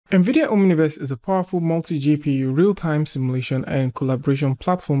Nvidia Omniverse is a powerful multi-GPU real-time simulation and collaboration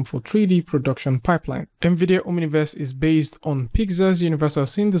platform for 3D production pipeline. Nvidia Omniverse is based on Pixar's universal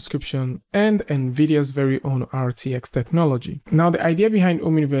scene description and Nvidia's very own RTX technology. Now, the idea behind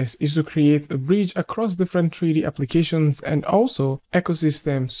Omniverse is to create a bridge across different 3D applications and also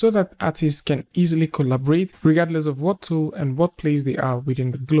ecosystems so that artists can easily collaborate regardless of what tool and what place they are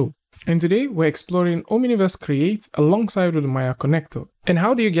within the globe. And today we're exploring Omniverse Create alongside with the Maya connector. And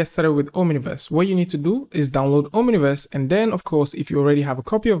how do you get started with Omniverse? What you need to do is download Omniverse, and then of course if you already have a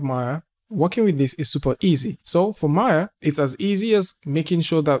copy of Maya, working with this is super easy. So for Maya, it's as easy as making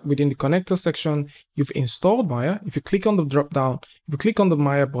sure that within the connector section you've installed Maya. If you click on the drop down, if you click on the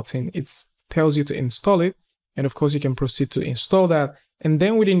Maya button, it tells you to install it, and of course you can proceed to install that. And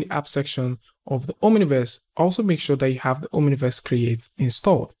then within the app section of the Omniverse, also make sure that you have the Omniverse Create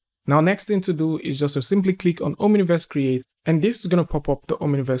installed. Now, next thing to do is just to simply click on Omniverse Create, and this is going to pop up the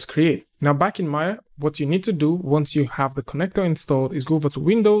Omniverse Create. Now, back in Maya, what you need to do once you have the connector installed is go over to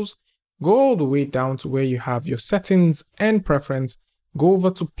Windows, go all the way down to where you have your settings and preference, go over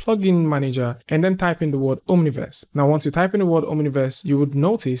to Plugin Manager, and then type in the word Omniverse. Now, once you type in the word Omniverse, you would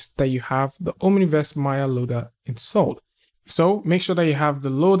notice that you have the Omniverse Maya loader installed. So make sure that you have the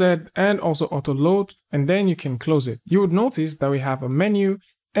loaded and also auto load, and then you can close it. You would notice that we have a menu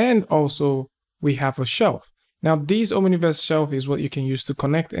and also we have a shelf. Now this Omniverse shelf is what you can use to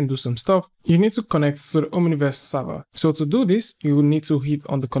connect and do some stuff. You need to connect to the Omniverse server. So to do this, you will need to hit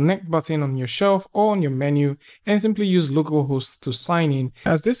on the connect button on your shelf or on your menu and simply use localhost to sign in,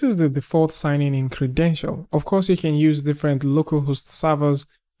 as this is the default signing in credential. Of course, you can use different localhost servers,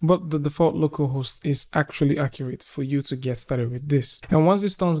 but the default localhost is actually accurate for you to get started with this. And once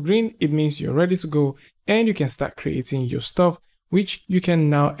this turns green, it means you're ready to go and you can start creating your stuff, which you can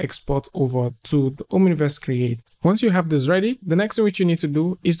now export over to the Omniverse Create. Once you have this ready, the next thing which you need to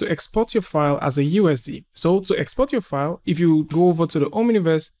do is to export your file as a USD. So to export your file, if you go over to the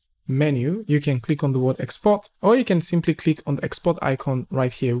Omniverse menu, you can click on the word export, or you can simply click on the export icon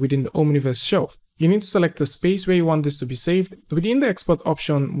right here within the Omniverse shelf. You need to select the space where you want this to be saved. Within the export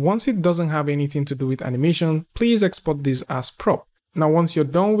option, once it doesn't have anything to do with animation, please export this as prop. Now, once you're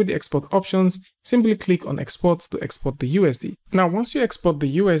done with the export options, simply click on export to export the USD. Now, once you export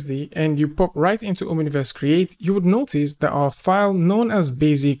the USD and you pop right into Omniverse Create, you would notice that our file known as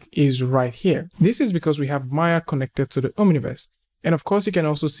basic is right here. This is because we have Maya connected to the Omniverse. And of course, you can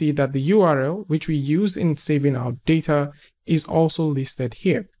also see that the URL, which we used in saving our data, is also listed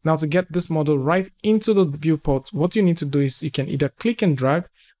here. Now, to get this model right into the viewport, what you need to do is you can either click and drag,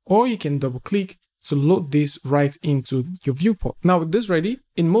 or you can double click to load this right into your viewport. Now with this ready,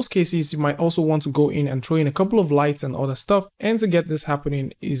 in most cases, you might also want to go in and throw in a couple of lights and other stuff. And to get this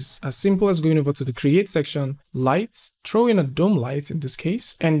happening is as simple as going over to the create section, lights, throw in a dome light in this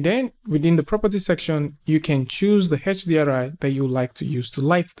case. And then within the property section, you can choose the HDRI that you like to use to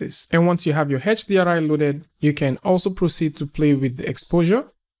light this. And once you have your HDRI loaded, you can also proceed to play with the exposure.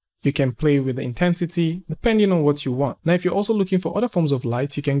 You can play with the intensity, depending on what you want. Now, if you're also looking for other forms of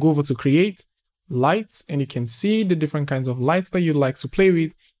light, you can go over to create, lights, and you can see the different kinds of lights that you like to play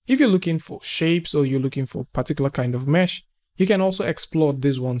with. If you're looking for shapes or you're looking for a particular kind of mesh, you can also explore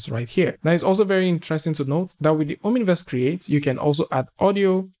these ones right here. Now, it's also very interesting to note that with the Omniverse Create, you can also add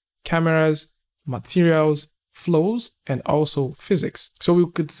audio, cameras, materials, flows, and also physics. So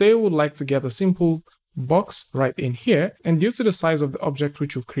we could say we would like to get a simple box right in here, and due to the size of the object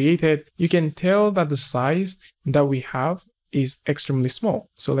which we've created, you can tell that the size that we have is extremely small.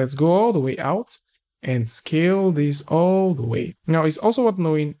 So let's go all the way out and scale this all the way. Now, it's also worth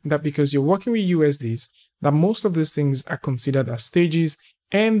knowing that because you're working with USDs, that most of these things are considered as stages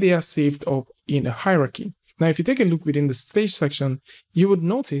and they are saved up in a hierarchy. Now, if you take a look within the stage section, you would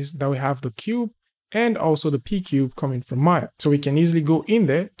notice that we have the cube and also the P cube coming from Maya. So we can easily go in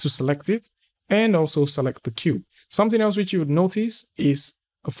there to select it and also select the cube. Something else which you would notice is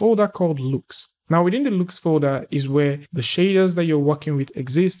a folder called looks. Now, within the looks folder is where the shaders that you're working with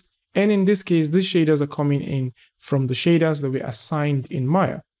exist. And in this case, these shaders are coming in from the shaders that we assigned in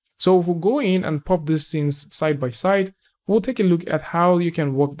Maya. So if we go in and pop these scenes side by side, we'll take a look at how you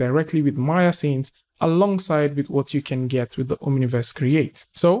can work directly with Maya scenes alongside with what you can get with the Omniverse Create.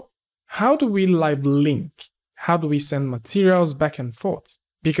 So how do we live link? How do we send materials back and forth?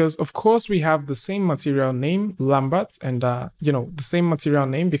 Because of course we have the same material name, Lambert, and the same material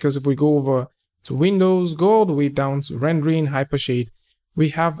name, because if we go over to Windows, go all the way down to rendering, Hypershade, we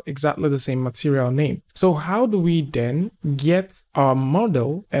have exactly the same material name. So how do we then get our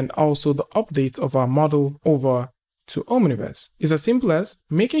model and also the update of our model over to Omniverse is as simple as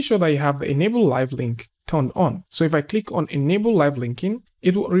making sure that you have the Enable Live Link turned on. So if I click on Enable Live Linking,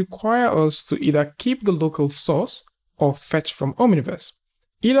 it will require us to either keep the local source or fetch from Omniverse.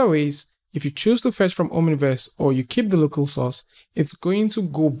 Either ways, if you choose to fetch from Omniverse or you keep the local source, it's going to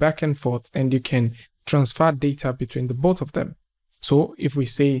go back and forth and you can transfer data between the both of them. So if we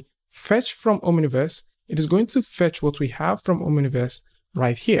say fetch from Omniverse, it is going to fetch what we have from Omniverse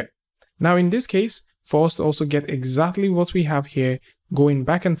right here. Now in this case, for us to also get exactly what we have here going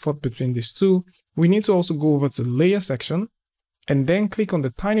back and forth between these two, we need to also go over to the layer section and then click on the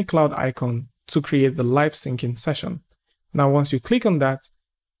tiny cloud icon to create the live syncing session. Now once you click on that,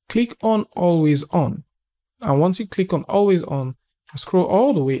 click on always on. And once you click on always on and scroll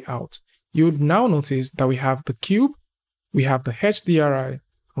all the way out, you would now notice that we have the cube, we have the HDRI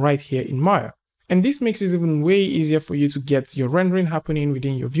right here in Maya. And this makes it even way easier for you to get your rendering happening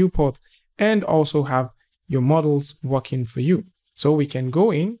within your viewport and also have your models working for you. So we can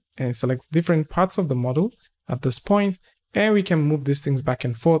go in and select different parts of the model at this point, and we can move these things back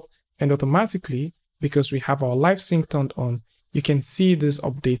and forth, and automatically, because we have our live sync turned on, you can see this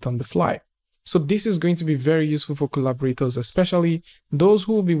update on the fly. So this is going to be very useful for collaborators, especially those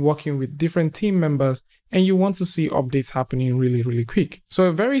who will be working with different team members and you want to see updates happening really quick. So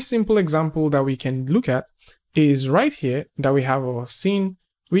a very simple example that we can look at is right here that we have our scene.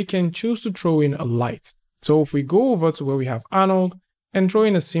 We can choose to throw in a light. So if we go over to where we have Arnold and throw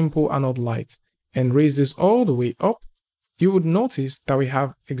in a simple Arnold light and raise this all the way up, you would notice that we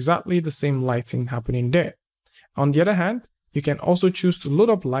have exactly the same lighting happening there. On the other hand, you can also choose to load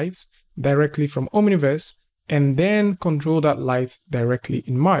up lights directly from Omniverse and then control that light directly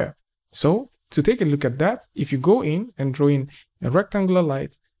in Maya. So to take a look at that, if you go in and throw in a rectangular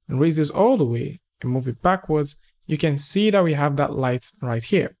light and raise this all the way and move it backwards, you can see that we have that light right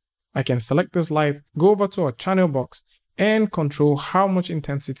here. I can select this light, go over to our channel box and control how much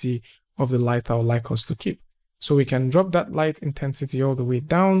intensity of the light I would like us to keep. So we can drop that light intensity all the way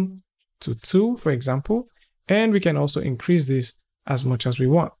down to 2, for example, and we can also increase this as much as we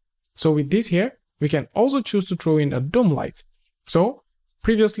want. So with this here, we can also choose to throw in a dome light. So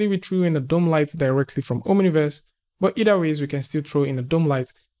previously we threw in a dome light directly from Omniverse, but either ways we can still throw in a dome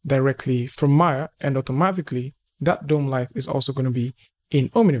light directly from Maya, and automatically that dome light is also going to be in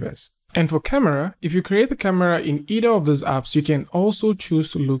Omniverse. And for camera, if you create a camera in either of those apps, you can also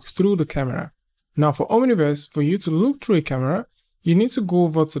choose to look through the camera. Now for Omniverse, for you to look through a camera, you need to go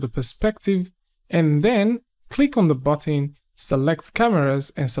over to the perspective and then click on the button, select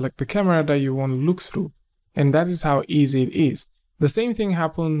cameras, and select the camera that you want to look through. And that is how easy it is. The same thing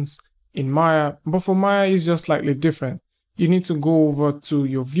happens in Maya, but for Maya it's just slightly different. You need to go over to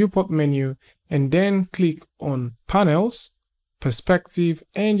your viewport menu and then click on panels, perspective,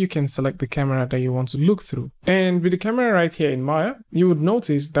 and you can select the camera that you want to look through. And with the camera right here in Maya, you would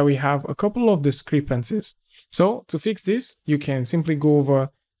notice that we have a couple of discrepancies. So to fix this, you can simply go over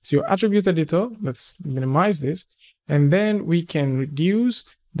to your attribute editor. Let's minimize this. And then we can reduce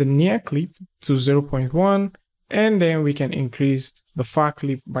the near clip to 0.1, and then we can increase the far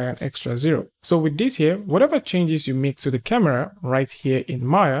clip by an extra 0. So with this here, whatever changes you make to the camera right here in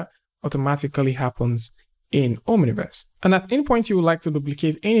Maya automatically happens in Omniverse. And at any point you would like to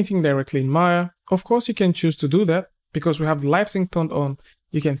duplicate anything directly in Maya, of course you can choose to do that. Because we have the live sync turned on,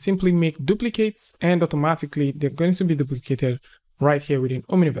 you can simply make duplicates and automatically they're going to be duplicated right here within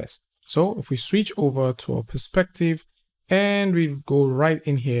Omniverse. So if we switch over to our perspective and we go right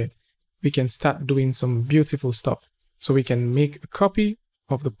in here, we can start doing some beautiful stuff. So we can make a copy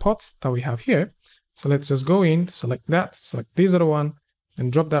of the pots that we have here. So let's just go in, select that, select this other one,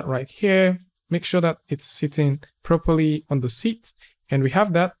 and drop that right here. Make sure that it's sitting properly on the seat. And we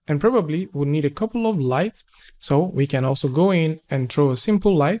have that, and probably we'll need a couple of lights. So we can also go in and throw a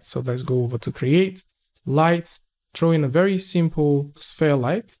simple light. So let's go over to create, lights, throw in a very simple sphere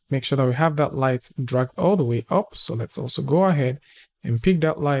light. Make sure that we have that light dragged all the way up. So let's also go ahead and pick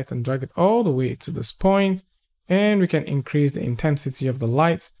that light and drag it all the way to this point. And we can increase the intensity of the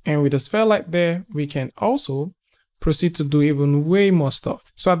lights. And with the sphere light there, we can also proceed to do even way more stuff.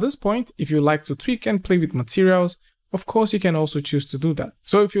 So at this point, if you like to tweak and play with materials, of course you can also choose to do that.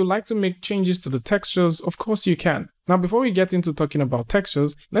 So if you like to make changes to the textures, of course you can. Now before we get into talking about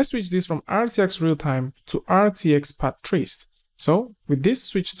textures, let's switch this from RTX real-time to RTX path traced. So with this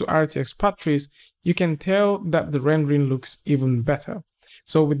switch to RTX path trace, you can tell that the rendering looks even better.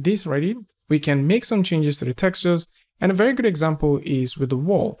 So with this ready, we can make some changes to the textures. And a very good example is with the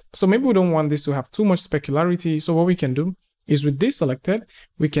wall. So maybe we don't want this to have too much specularity. So what we can do is with this selected,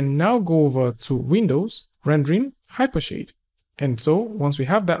 we can now go over to Windows, Rendering, Hypershade. And so once we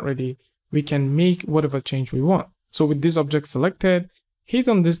have that ready, we can make whatever change we want. So with this object selected, hit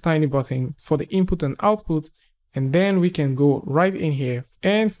on this tiny button for the input and output, and then we can go right in here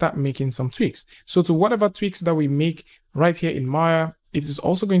and start making some tweaks. So to whatever tweaks that we make right here in Maya, it is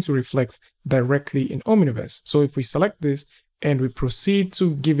also going to reflect directly in Omniverse. So if we select this and we proceed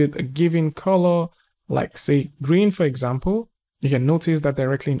to give it a given color, like say green, for example, you can notice that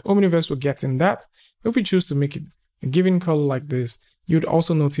directly in Omniverse we're getting that. If we choose to make it a given color like this, you'd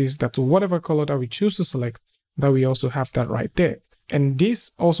also notice that to whatever color that we choose to select, that we also have that right there. And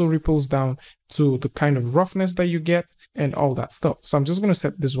this also ripples down to the kind of roughness that you get and all that stuff. So I'm just going to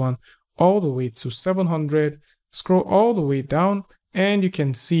set this one all the way to 700, scroll all the way down, and you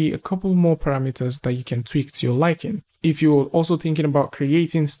can see a couple more parameters that you can tweak to your liking. If you're also thinking about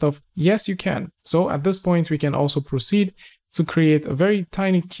creating stuff, yes, you can. So at this point, we can also proceed to create a very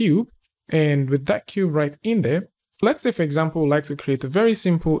tiny cube. And with that cube right in there, let's say, for example, we'd like to create a very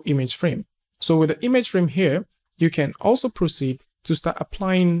simple image frame. So with the image frame here, you can also proceed to start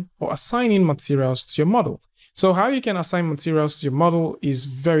applying or assigning materials to your model. So how you can assign materials to your model is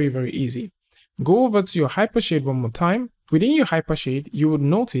very, very easy. Go over to your Hypershade one more time. Within your Hypershade, you would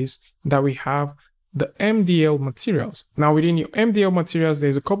notice that we have the Mdl Materials. Now within your Mdl Materials,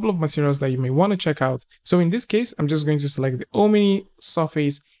 there's a couple of materials that you may want to check out. So in this case, I'm just going to select the Omni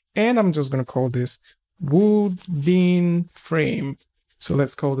surface, and I'm just going to call this wooden frame. So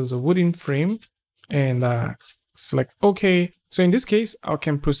let's call this a wooden frame and select OK. So in this case, I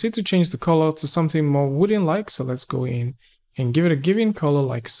can proceed to change the color to something more wooden-like. So let's go in and give it a given color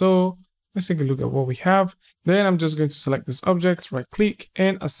like so. Let's take a look at what we have. Then I'm just going to select this object, right click,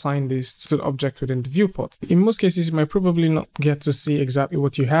 and assign this to the object within the viewport. In most cases, you might probably not get to see exactly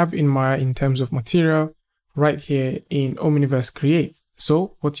what you have in Maya in terms of material right here in Omniverse Create.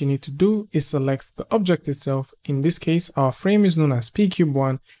 So what you need to do is select the object itself. In this case, our frame is known as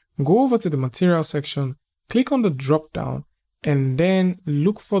PCube1. Go over to the material section, click on the drop down, and then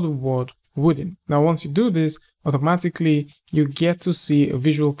look for the word wooden. Now, once you do this, automatically you get to see a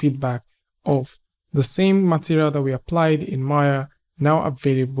visual feedback of the same material that we applied in Maya now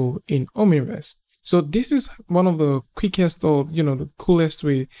available in Omniverse. So this is one of the quickest or, the coolest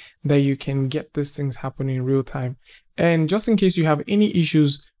way that you can get these things happening in real time. And just in case you have any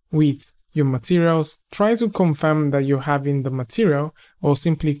issues with your materials, try to confirm that you're having the material, or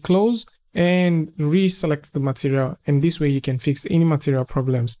simply close and reselect the material. And this way you can fix any material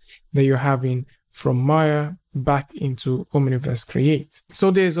problems that you're having from Maya back into Omniverse Create. So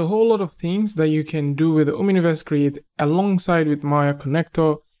there's a whole lot of things that you can do with the Omniverse Create alongside with Maya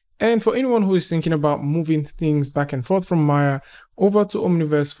connector. And for anyone who is thinking about moving things back and forth from Maya over to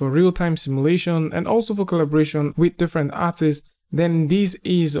Omniverse for real-time simulation and also for collaboration with different artists, then this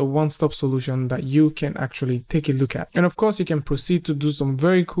is a one-stop solution that you can actually take a look at. And of course, you can proceed to do some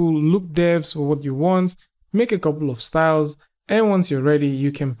very cool look devs for what you want, make a couple of styles, and once you're ready,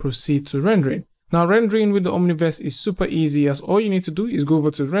 you can proceed to rendering. Now, rendering with the Omniverse is super easy, as all you need to do is go over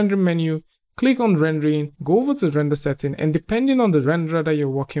to the rendering menu, click on rendering, go over to the render setting, and depending on the renderer that you're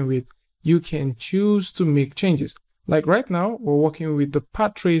working with, you can choose to make changes. Like right now, we're working with the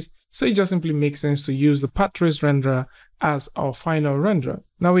path trace, so it just simply makes sense to use the path trace renderer as our final renderer.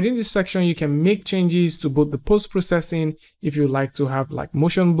 Now within this section, you can make changes to both the post-processing. If you like to have like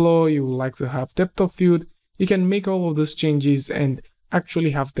motion blur, you would like to have depth of field, you can make all of those changes and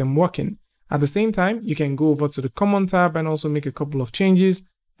actually have them working. At the same time, you can go over to the common tab and also make a couple of changes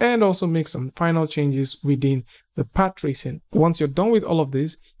and also make some final changes within the path tracing. Once you're done with all of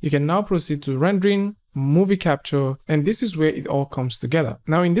this, you can now proceed to rendering, movie capture, and this is where it all comes together.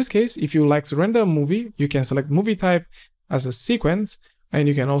 Now in this case, if you like to render a movie, you can select movie type as a sequence, and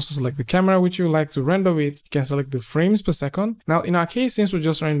you can also select the camera which you like to render with. You can select the frames per second. Now in our case, since we're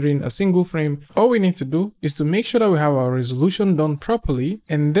just rendering a single frame, all we need to do is to make sure that we have our resolution done properly,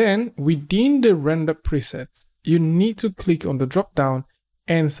 and then within the render preset, you need to click on the drop down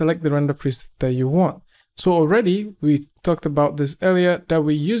and select the render preset that you want. So already we talked about this earlier, that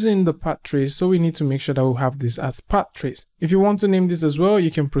we're using the path trace, so we need to make sure that we have this as path trace. If you want to name this as well,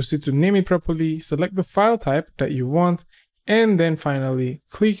 you can proceed to name it properly, select the file type that you want, and then finally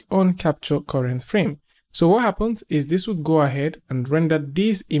click on capture current frame. So what happens is this would go ahead and render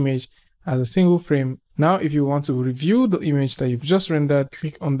this image as a single frame. Now if you want to review the image that you've just rendered,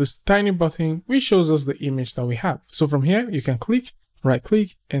 click on this tiny button which shows us the image that we have. So from here you can click, right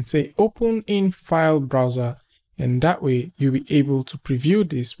click, and say open in file browser, and that way you'll be able to preview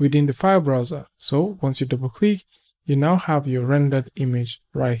this within the file browser. So once you double click, you now have your rendered image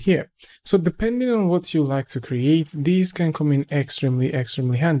right here. So depending on what you like to create, these can come in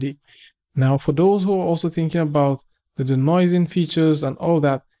extremely handy. Now for those who are also thinking about the denoising features and all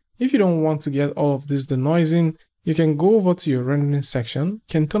that, if you don't want to get all of this denoising, you can go over to your rendering section,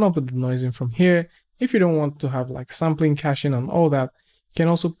 can turn off the denoising from here. If you don't want to have like sampling, caching and all that, you can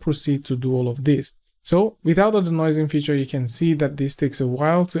also proceed to do all of this. So without the denoising feature, you can see that this takes a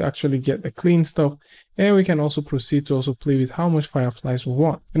while to actually get the clean stuff. And we can also proceed to also play with how much fireflies we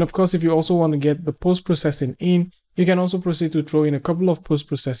want. And of course, if you also want to get the post-processing in, you can also proceed to throw in a couple of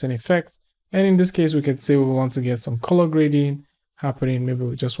post-processing effects. And in this case, we could say we want to get some color grading happening. Maybe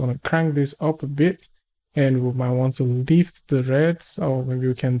we just want to crank this up a bit. And we might want to lift the reds, or maybe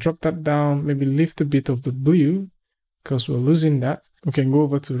we can drop that down, maybe lift a bit of the blue because we're losing that. We can go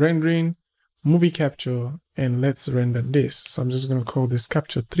over to rendering, movie capture, and let's render this. So I'm just going to call this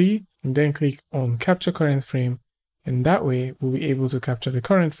capture 3 and then click on capture current frame. And that way we'll be able to capture the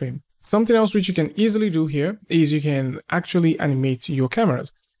current frame. Something else which you can easily do here is you can actually animate your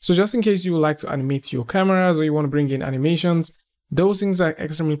cameras. So just in case you would like to animate your cameras or you want to bring in animations, those things are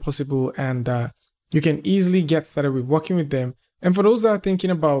extremely possible, and you can easily get started with working with them. And for those that are thinking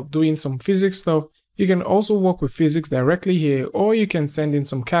about doing some physics stuff, you can also work with physics directly here, or you can send in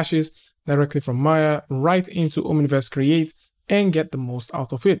some caches directly from Maya right into Omniverse Create and get the most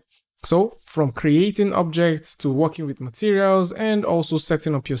out of it. So from creating objects to working with materials and also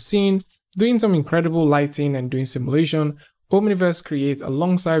setting up your scene, doing some incredible lighting and doing simulation, Omniverse Create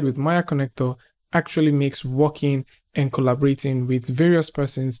alongside with Maya Connector actually makes working and collaborating with various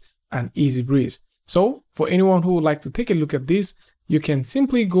persons an easy breeze. So for anyone who would like to take a look at this, you can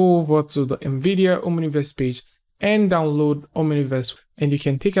simply go over to the Nvidia Omniverse page and download Omniverse, and you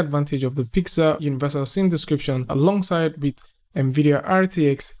can take advantage of the Pixar Universal Scene Description alongside with Nvidia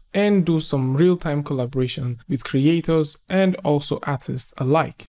RTX and do some real-time collaboration with creators and also artists alike.